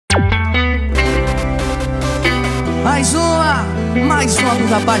Mais uma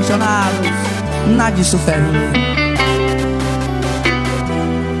dos apaixonados, na Vitorfernandes.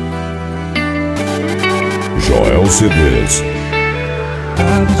 JOELCDS.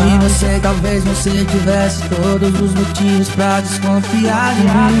 Antes de você, talvez você tivesse todos os motivos pra desconfiar de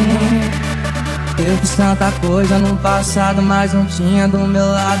mim. Eu fiz tanta coisa no passado, mas não tinha do meu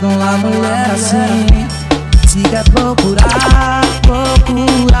lado uma mulher assim. Se quer procurar,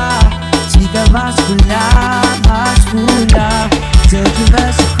 se quer vasculhar. Se eu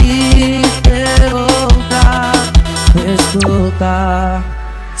tivesse que escutar,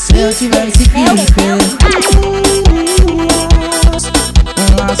 se eu tivesse que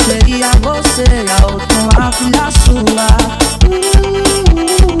uma seria você e a outra uma filha sua,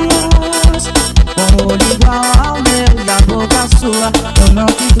 com o olho igual ao meu e a boca sua. Eu não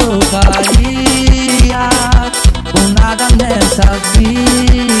te trocaria por nada nessa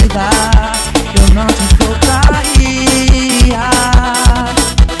vida. Eu não te trocaria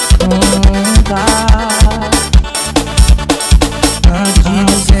nunca. Antes de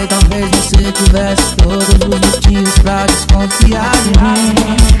você, talvez você tivesse todos os motivos pra desconfiar de mim.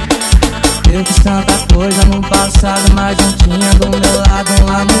 Eu fiz tanta coisa no passado, mas não tinha do meu lado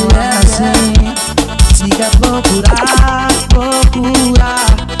uma mulher assim. Se quer procurar,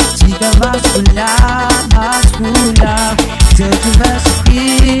 se quer vasculhar. Se eu tivesse que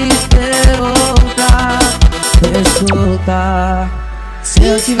escutar, se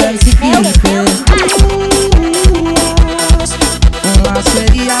eu tivesse que uma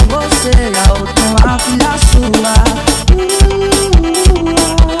seria você e a outra uma filha sua,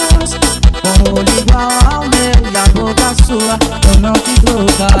 com o olho igual ao meu e a boca sua. Eu não te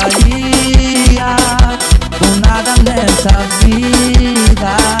trocaria por nada nessa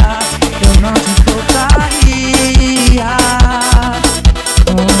vida. Eu não te trocaria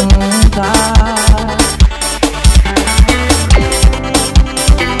nunca.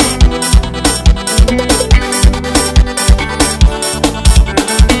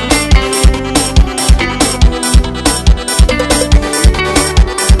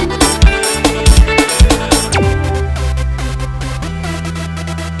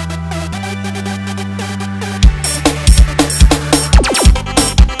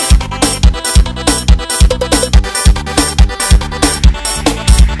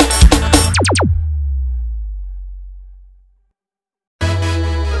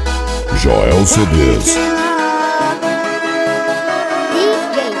 JOELCDS.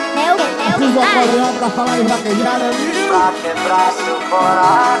 Pra falar em vaquejada, pra quebrar seu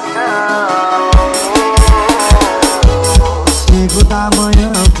coração. 5 da manhã,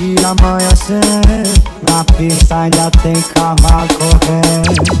 o dia amanhecer, na pista ainda tem cavalo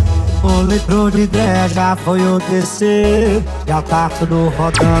correndo. 1 litro de 10 já foi o terceiro, já tá tudo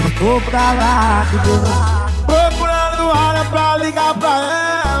rodando, tô pra lá de Deus. procurando hora pra ligar pra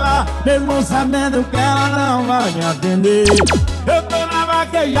ela, mesmo sabendo que ela não vai me atender. Eu tô na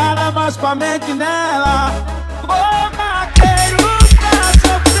vaquejada, mas com a mente nela. Ô vaqueiro pra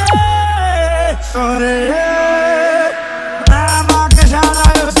sofrer, chorei. Na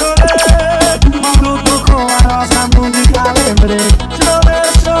vaquejada eu chorei, quando tocou a nossa música lembrei. Chorei,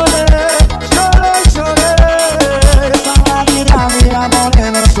 saudade da minha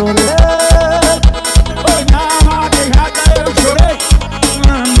morena, chorei. Oi, na vaquejada eu chorei,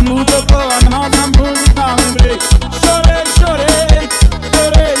 quando tocou a nossa música lembrei. Chorei,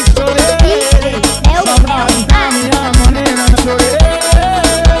 saudade da minha morena, chorei.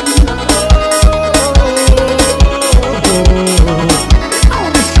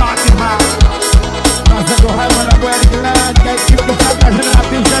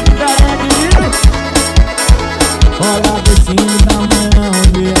 Olha vizinho da manhã, o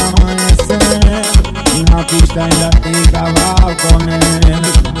dia amanhecendo, e na pista ainda tem cavalo correndo.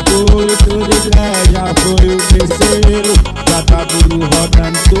 1 litro de 10 já foi o terceiro, já tá tudo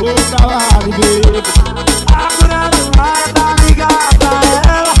rodando, tô pra lá de beco. Procurando hora pra ligar pra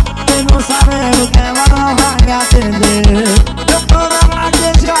ela, mesmo sabendo que ela não vai me atender. Eu tô na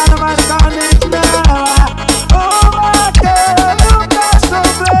vaquejada, mas com a mente dela. Ô vaqueiro pra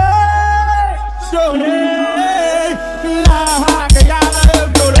sofrer, chorei. Na vaquejada eu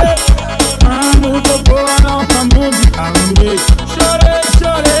chorei, quando tocou a nossa música lembrei. Chorei,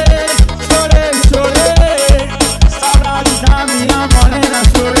 saudade da minha morena,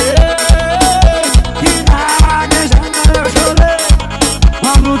 chorei. E na vaquejada eu chorei,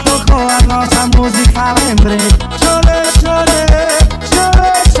 quando tocou a nossa música lembrei. Chorei,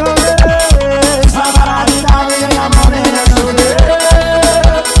 saudade da minha morena, chorei.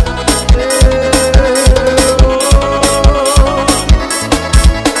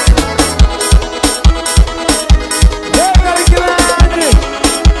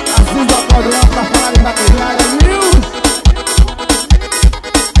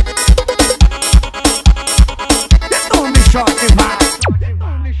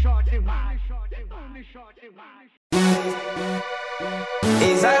 Eis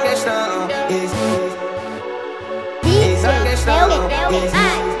a questão, eis a questão,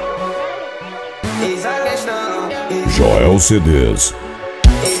 eis a questão, JOELCDS.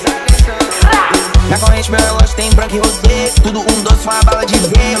 Na corrente meu relógio tem branco e rosé. Tudo um doce, foi uma bala de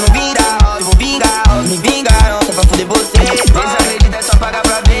ver. Eu não vingar, eu vou vingar, me vingaram, só pra foder você. Desacredita, é só pagar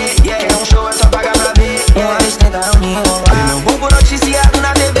pra ver. Yeah, é um show, é só pagar pra ver. Uma vez tentaram me enrolar. Vi meu bumbum noticiado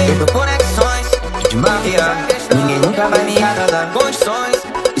na TV. Eu dou conexões de máfia. Ninguém nunca vai me atrasar. Condições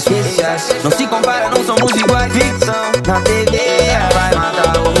especiais, não se compara, não somos iguais. Ficção na TV vai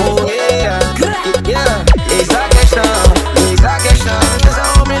matar ou morrer. Eis a questão, eis a questão. There's a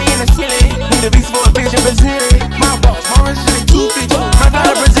whole million in the ceiling. Need a beast for a bitch in Brazil. My boss, more rich than 250. My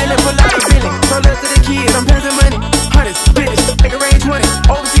daughter Brazilian, full out of feeling. So left to the kid, I'm passing money. Hundreds, bitches, make it rain 20.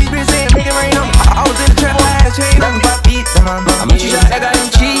 Overseas bitch saying, make it rain on me. I was in the trap, I had a chain. Dando pra fita, mano. A mente já é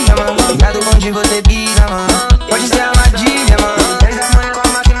garantia, mano. Cuidado onde você pisa, mano. Pode ser armadilha, mano. Eles a mãe com a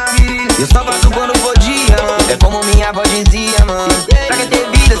máquina virilha. Eu só faço quando for dia, mano. É como minha avó dizia, mano. Pra que ter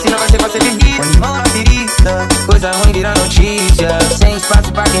vida, se não vai ser pra ser vivida. Quando mão na ferida, coisa ruim vira notícia. Sem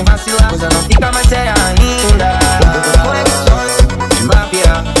espaço pra quem vacilar, coisa não fica mais séria ainda. Conexões de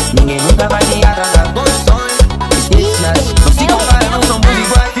máfia, ninguém nunca vai me atrasar. Condições especiais, não se compara, não somos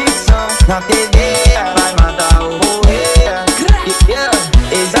iguais. Ficção na TV vai matar ou morrer.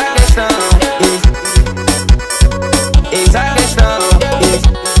 Eis a questão, eis a questão,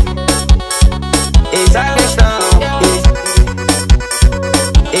 eis a questão,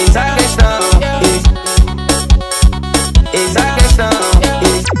 eis a questão, eis a questão.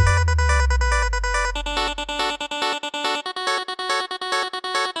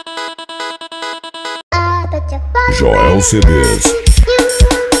 JOELCDS.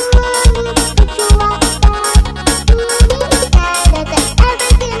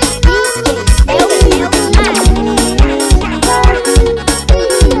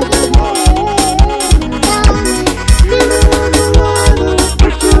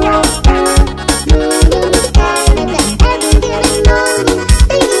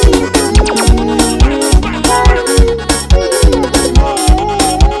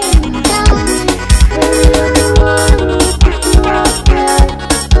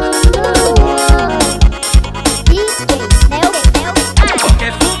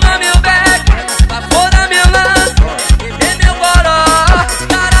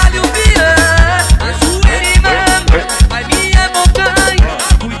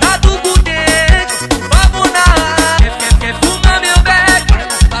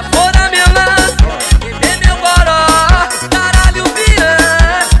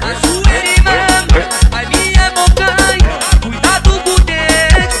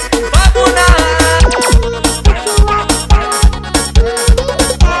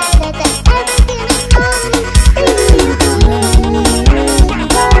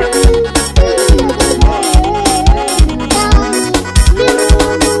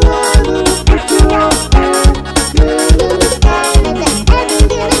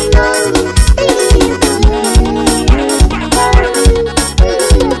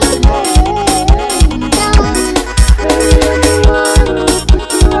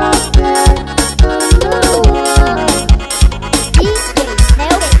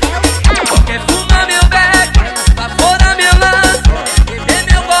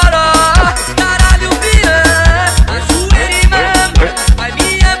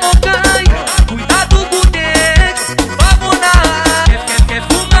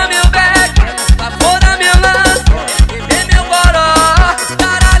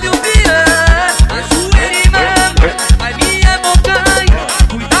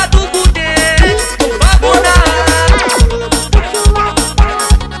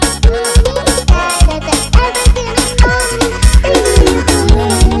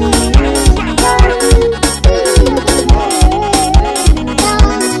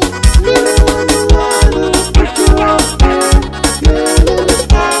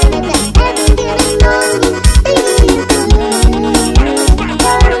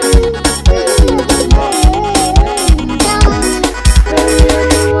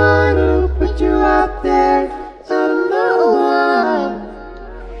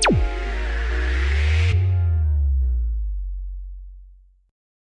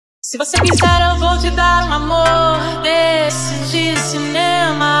 Se você quiser eu vou te dar um amor desses de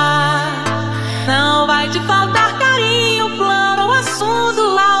cinema. Não vai te faltar carinho, plano ou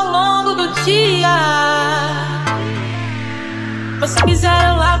assunto ao longo do dia. Se você quiser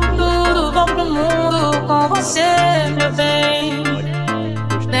eu largo tudo, vou pro mundo com você, meu bem.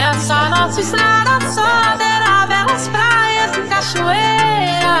 Nessa nossa estrada só terá belas praias e cachoeiras,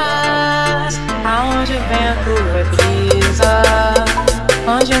 aonde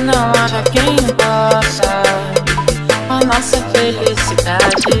onde não haja quem possa a nossa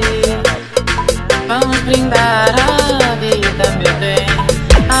felicidade. Vamos brindar a vida, meu bem,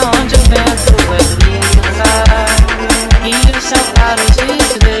 aonde o vento é brisa e o céu claro de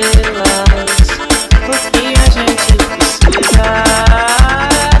estrelas. O que a gente precisa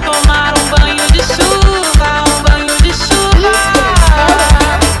é tomar um banho de chuva, um banho de chuva.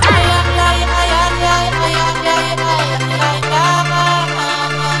 Ai, ai, ai, ai, ai, ai, ai, ai, ai, ai, ai, ai, ai, ai,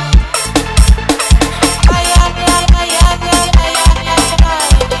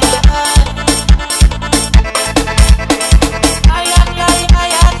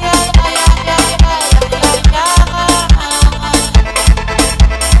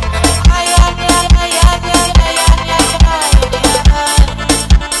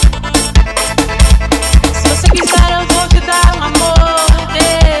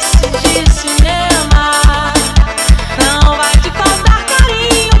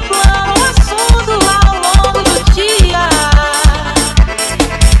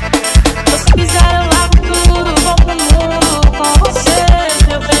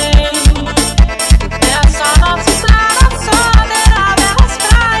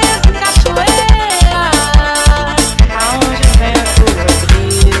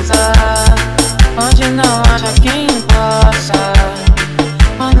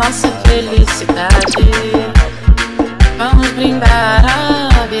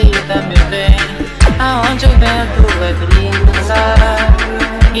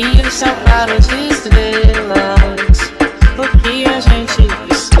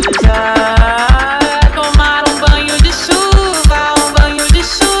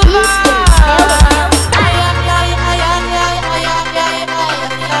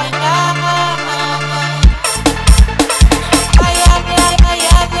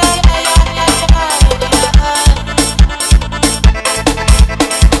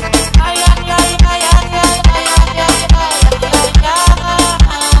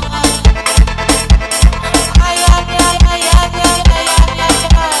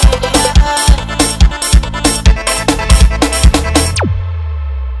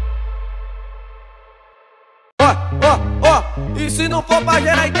 E se não for pra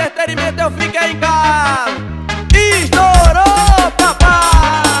gerar entretenimento, eu fiquei em casa. Estourou,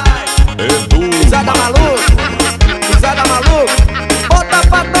 papai! Pisada maluco, pisada maluco. Bota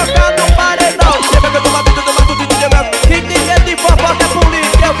pra tocar no paredão. Chega que eu tô batendo do DJ Melk. Quem tem medo de fofoca é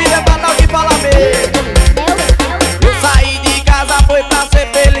política. Eu vivo é fatal que fala mesmo. Eu saí de casa, foi pra ser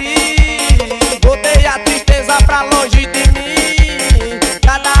feliz. Botei a tristeza pra longe de mim.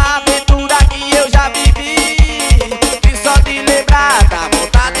 Cada aventura que eu já vivi, e só de lembrar dá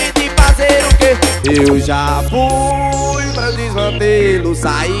vontade de fazer o quê? Eu já fui pra desmantelo,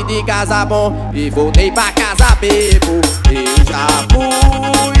 saí de casa bom e voltei pra casa bebo. Eu já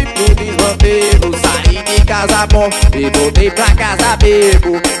fui pro desmantelo, saí de casa bom e voltei pra casa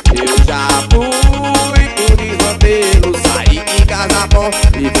bebo. Eu já fui pro desmantelo, saí de casa bom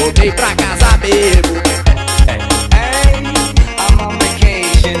e voltei pra casa bebo. I'm on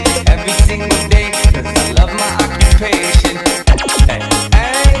vacation every single day, 'cause I love my occupation.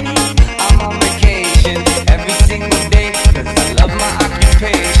 I'm on vacation every single day, 'cause I love my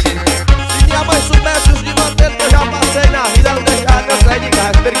occupation. Se minha mãe soubesse os desmantelos que eu já passei na vida, não deixava eu sair de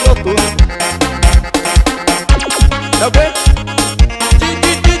casa, perigou tudo. É o quê?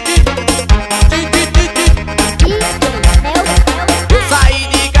 Eu saí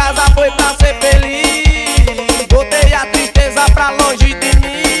de casa, foi pra ser feliz. Botei a tristeza pra longe de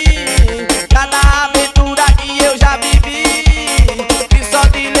mim. Cada aventura que eu já vivi, e só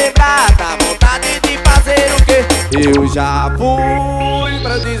de lembrar dá vontade de fazer o quê? Eu já fui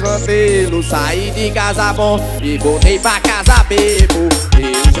pra desmantelo, saí de casa bom e voltei pra casa bebo.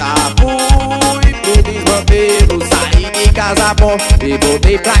 Eu já fui pro desmantelo, saí de casa bom e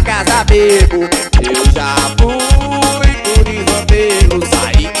voltei pra casa bebo. Eu já fui pro desmantelo,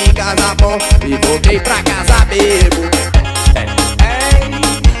 saí de casa bom e voltei pra casa bebo.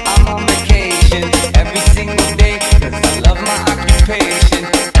 I'm on vacation every single day, 'cause I love my occupation.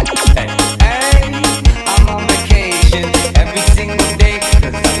 I'm on vacation every single day,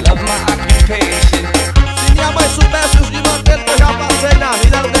 'cause I love my occupation. Se minha mãe soubesse os desmantelos que eu já passei na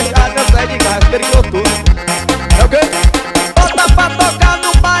vida, não deixava eu sair de casa, perigou tudo. É o quê? Bota pra tocar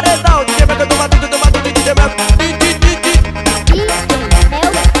no paredão. DJ Melk, eu tô batendo DJ Melk.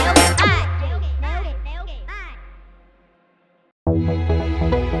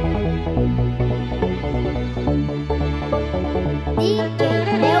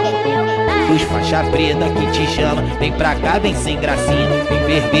 Os faixa preta que te chama, vem pra cá, vem sem gracinha,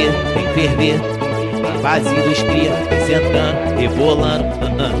 vem ferver, vem ferver. na base dos cria, sentando, rebolando,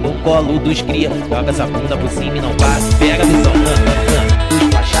 no colo dos cria. Joga essa bunda por cima e não para, pega a visão,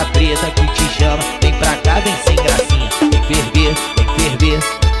 dos faixa preta que te chama, vem pra cá, vem sem gracinha. Vem ferver,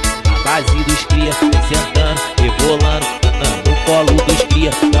 na base dos cria, sentando, rebolando, no colo dos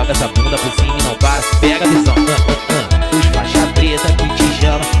cria. Joga essa bunda por cima e não para, pega a visão, dos faixa preta que te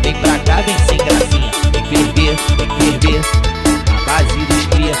chama, vem pra cá, vem sem gracinha. Vem ferver, na base dos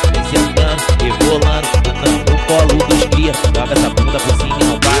cria, vem sentando, rebolando, no colo dos cria. Joga essa bunda por cima e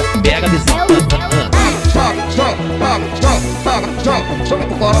não para, pega a visão, Joga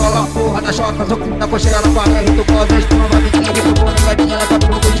pro corola, porra da chota, zoquinho da cocheira, paga, rito, pode, espuma, vizinha, rito, boa, negadinha, ela tá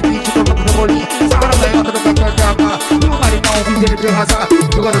pro speed, toca pro bolinho, sarra da iota do café de amar, no marinão, vizinho de arrasar,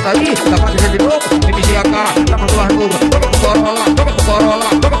 jogando tá aí, tá fazendo de novo, MG a cara, tá pra duas nuvens, joga pro corola, joga pro corola,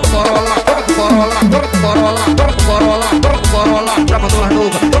 joga pro corola, joga pro corola, joga pro corola, joga pro corola, joga pro corola, tá pra duas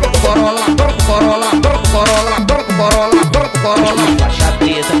nuvens, joga pro corola, joga pro corola, joga pro corola, joga pro corola, joga pro corola. Faixa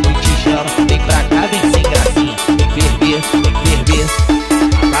preta que te chama, vem pra cá, vem sem gracinha. Vem ferver,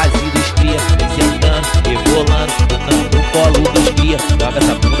 na base dos cria, vem sentando, rebolando, no colo dos cria. Joga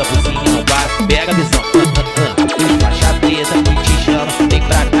essa bunda por cima e não para, pega a visão, dos faixa preta que te chama, vem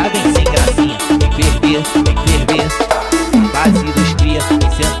pra cá, vem sem gracinha. Vem ferver, na base dos cria,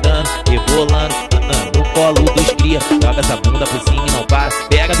 vem sentando, rebolando, no colo dos cria. Joga essa bunda por cima e não para,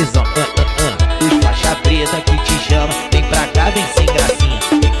 pega a visão, dos faixa preta que te chama, vem pra cá, vem sem gracinha.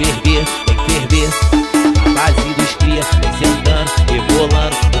 Vem ferver, na base dos cria, vem sentando,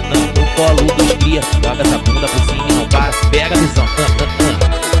 rebolando, no colo dos cria. Joga essa bunda por cima e não para, pega a visão,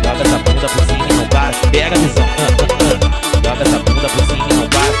 joga essa bunda por cima e não para, pega a visão, joga essa bunda por cima e não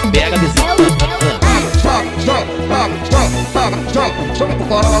para, pega a visão. Joga pro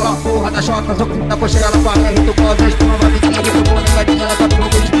corola, porra da chota, zoquinho da cocheira, paga, rito, pode, espuma, vizinha, rito, boa, negadinha, ela tá pro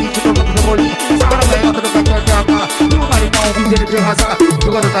speed, toca pro bolinho, sarra da iota do café de amar, no marinão, vizinho de arrasar,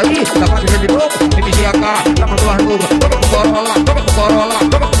 jogando tá aí, tá fazendo de novo, MG a cara, tá pra duas nuvens, joga pro corola, joga pro corola,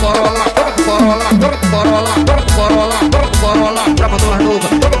 joga pro corola, joga pro corola, joga pro corola, joga pro corola, joga pro corola, tá pra duas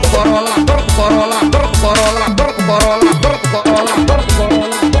nuvens, joga pro corola, joga pro corola, joga pro corola, joga pro corola, joga pro corola,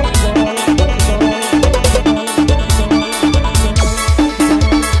 joga pro corola.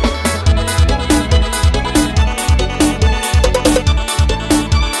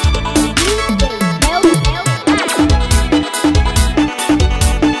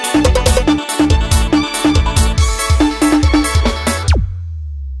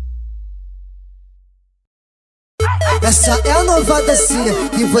 Essa é a nova dancinha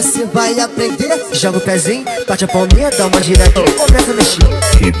que você vai aprender. Joga o pezinho, bate a palminha, dá uma girada e começa a mexer.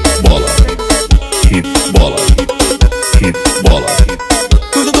 Rebola, rebola, rebola,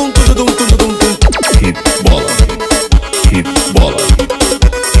 Tudum, tudum, tudum, tudum. rebola, rebola,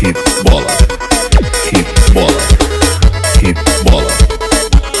 rebola, rebola, rebola,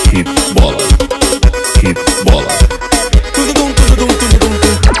 rebola, rebola. Tudum, tudum, tudum,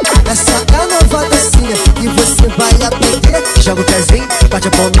 tudum. Essa é a nova dancinha que você vai aprender. Joga o pezinho, bate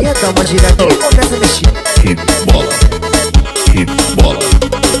a palminha, dá uma girada e começa a mexer. Rebola, rebola,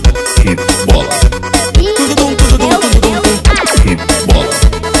 rebola, Tudum, tudum, tudum, tudum. rebola,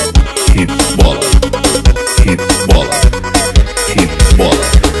 rebola, rebola, rebola.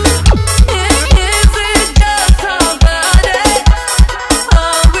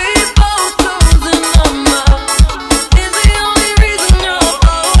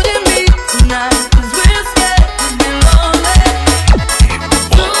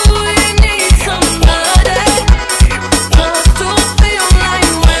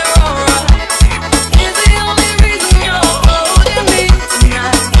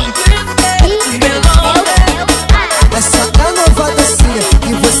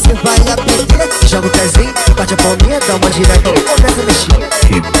 Joga o pezinho, bate a palminha, dá uma girada e começa a mexer.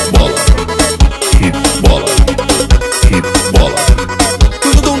 Rebola, rebola, rebola.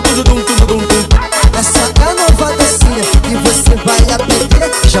 Tudum, tudum, tudum, tudum. Essa é a nova dancinha que você vai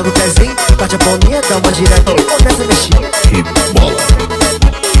aprender. Joga o pezinho, bate a palminha, dá uma girada e começa a mexer. Rebola,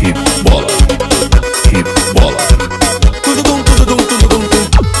 rebola, rebola. Tudum, tudum, tudum, tudum.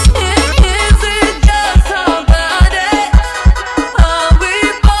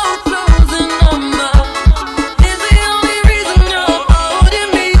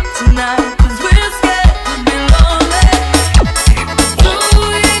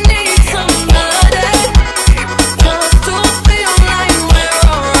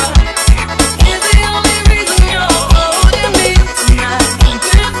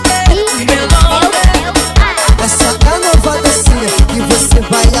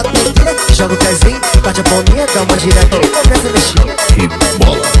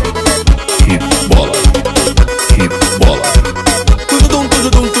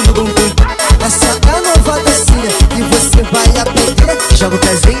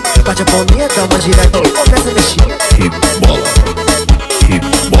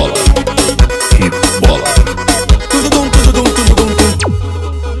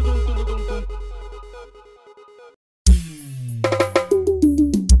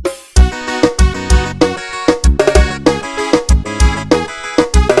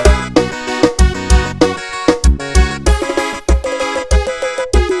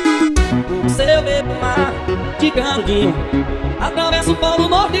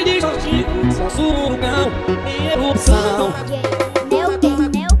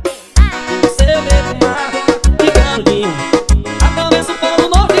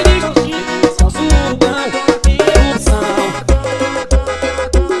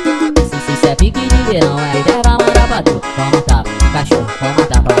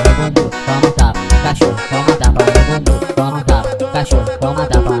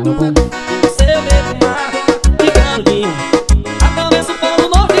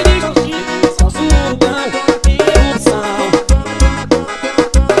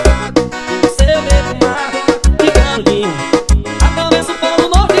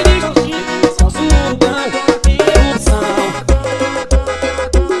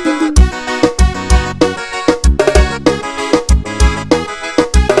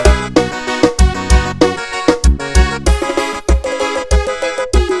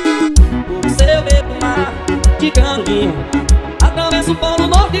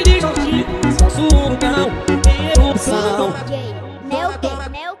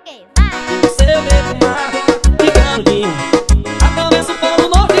 Você vê pro mar, ficando lindo. Atravessa o polo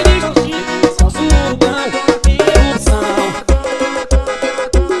norte de Jorginho, só surgão e erupção.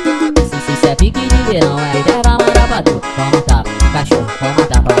 Se é pique de verão, aí deve mandar pra tu. Toma um tapa, cachorro, toma um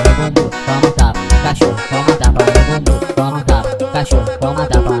tapa no bumbum. Toma um tapa, cachorro, toma um tapa no bumbum. Toma um tapa, cachorro, toma um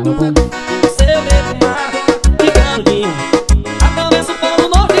tapa no bumbum. Você vê pro mar, ficando lindo. Atravessa o polo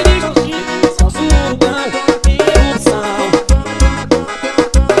norte de Jorginho, só surgão e erupção.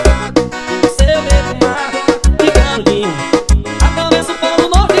 Você vê pro mar, ficando lindo. Atravessa o polo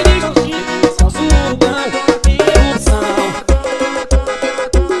norte de Jorginho, só surgão e erupção.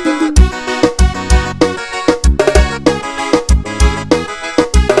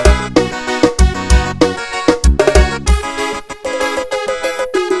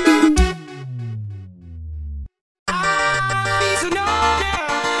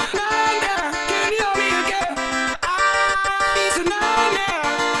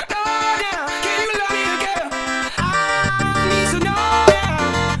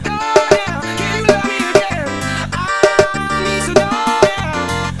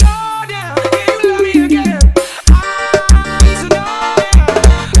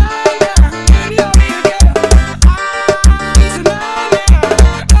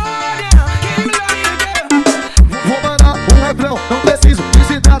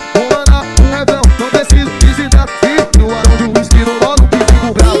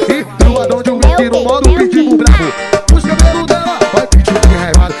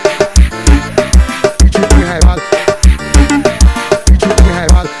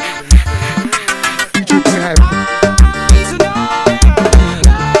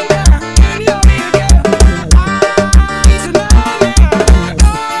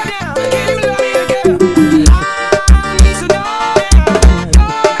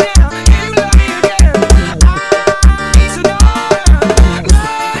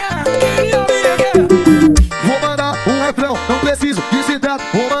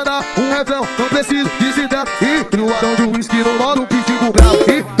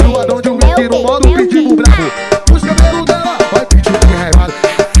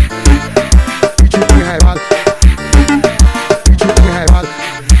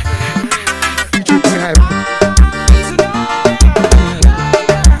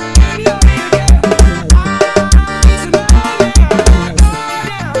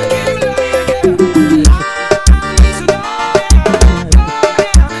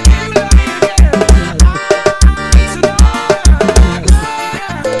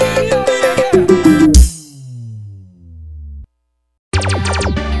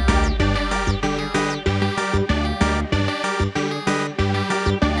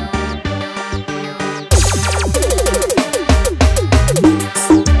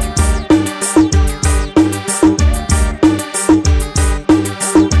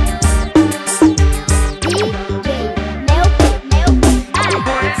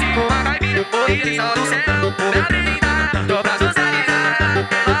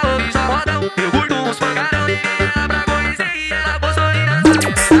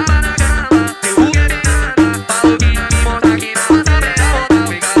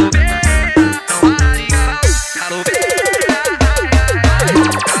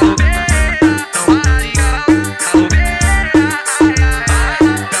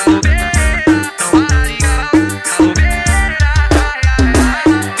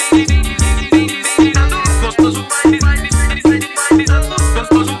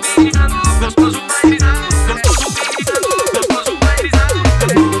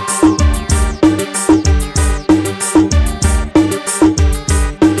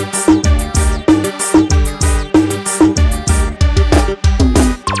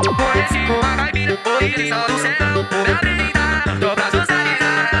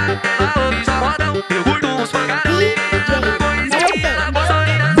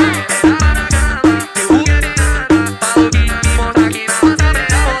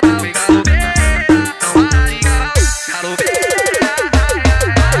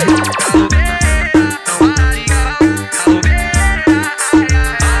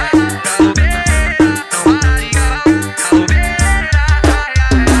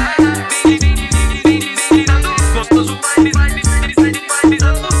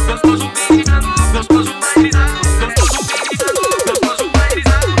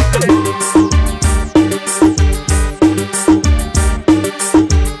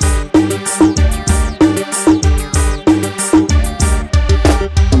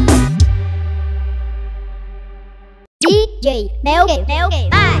 Melk,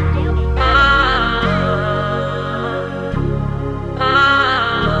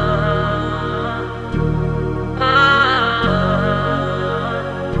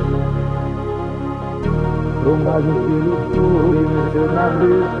 Pro mais um filho tu e venceu na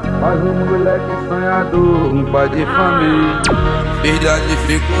vida. Mais um moleque sonhador, um pai de família. Filho da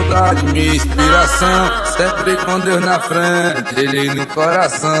dificuldade, minha inspiração. Sempre com Deus na frente, Ele no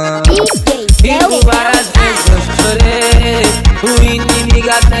coração. E por várias vezes eu chorei. O inimigo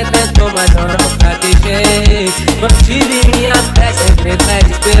até tentou, mas eu não fraquejei. Mantive minha fé, sempre fé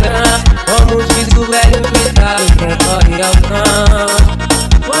de esperança. Como diz o velho ditado, quem corre ao campo.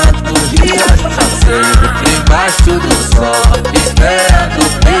 Quantos dias passei embaixo do sol, esperando o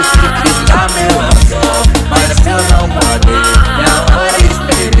peixe pisar meu anzol. Mas eu não parei, minha hora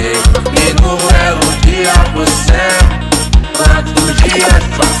esperei, e no belo dia pro céu. Quantos dias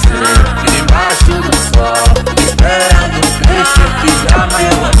passei embaixo do sol, esperando o peixe pisar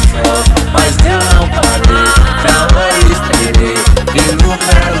meu anzol. Mas eu não parei, minha hora esperei, e no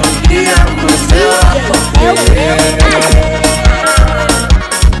belo dia pro céu.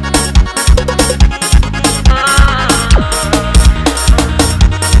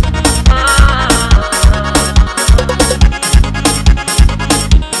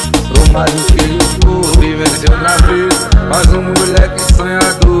 Mais um filho tu e venceu na vida. Mais um moleque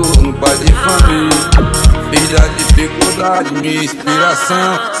sonhador, um pai de família. Filho da dificuldade, minha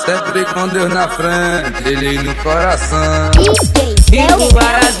inspiração. Sempre com Deus na frente, Ele no coração. E por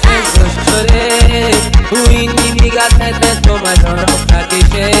várias vezes eu chorei. O inimigo até tentou, mas eu não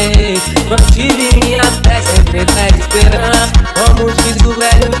fraquejei. Mantive minha fé, sempre fé de esperança. Como diz o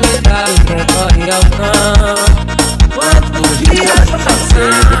velho ditado, quem corre ao campo. Quantos dias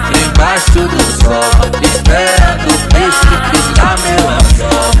passei embaixo do sol, esperando o peixe pisar meu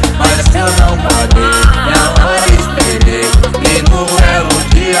anzol. Mas eu não parei, minha hora esperei, e no belo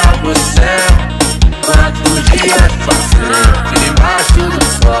dia pro céu. Quantos dias passei embaixo do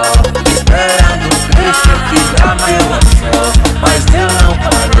sol, esperando o peixe pisar meu anzol. Mas eu não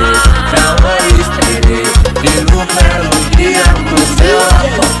parei, minha hora esperei, e no belo dia pro céu.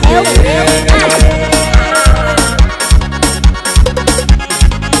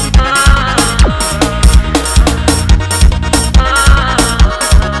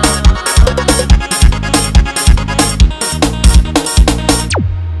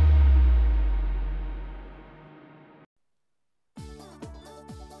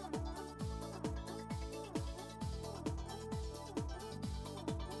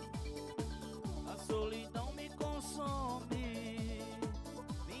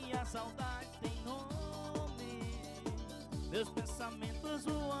 Meus pensamentos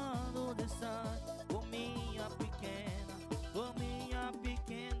voando distante. Ô minha pequena, ô minha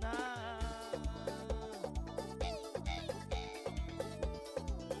pequena.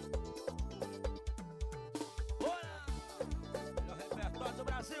 Bora! Melhor repertório do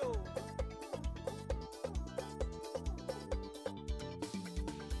Brasil.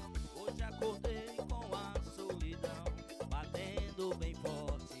 Hoje acordei com a solidão batendo bem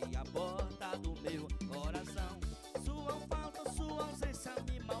forte a porta do meu coração. Sua falta, sua ausência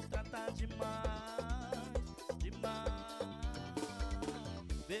me maltrata demais, demais.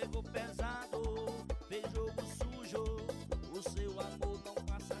 Pegou pesado, fez jogo sujo. O seu amor não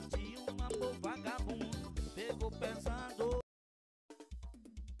passa de um amor vagabundo. Pegou pesado.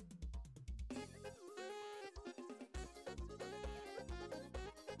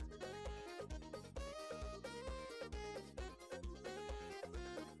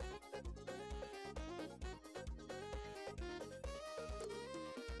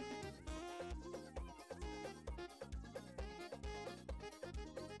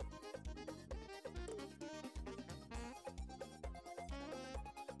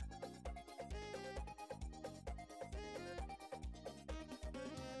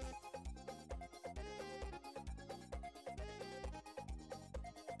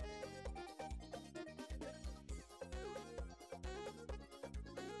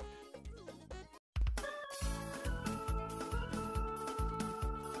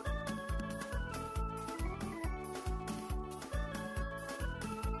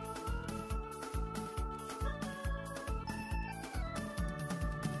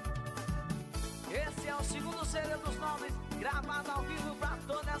 Esse é o segundo CD dos nomes, gravado ao vivo pra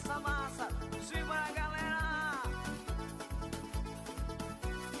toda essa massa. Simbora, galera!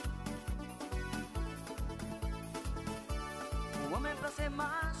 O homem pra ser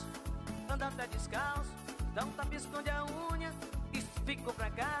macho anda até descalço, dá um tapa, esconde a unha, isso ficou pra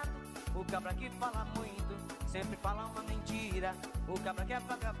cá. O cabra que fala muito, sempre fala uma mentira. O cabra que é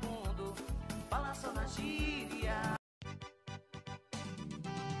vagabundo, fala só na gíria.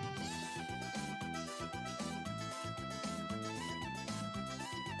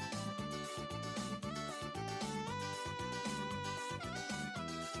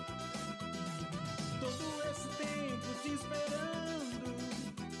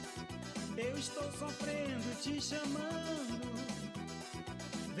 estou sofrendo, te chamando.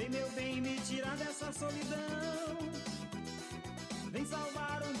 Vem meu bem me tirar dessa solidão. Vem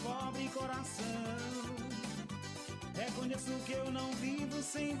salvar um pobre coração. Reconheço que eu não vivo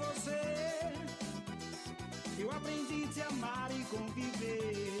sem você. Eu aprendi a te amar e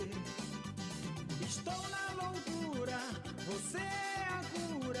conviver. Estou na loucura, você é a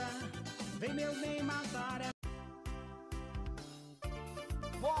cura. Vem meu bem matar.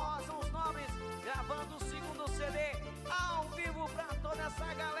 Forró são os nomes, gravando o segundo CD ao vivo pra toda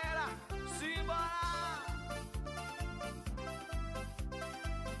essa galera. Simbora!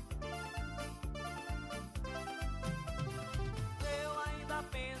 Eu ainda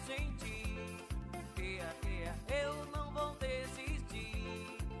penso em ti. Eu não vou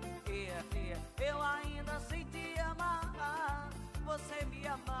desistir. Eu ainda sei te amar. Você me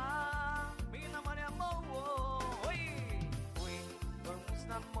amar, me namore amor. Oi, vamos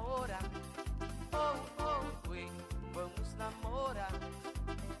namorar.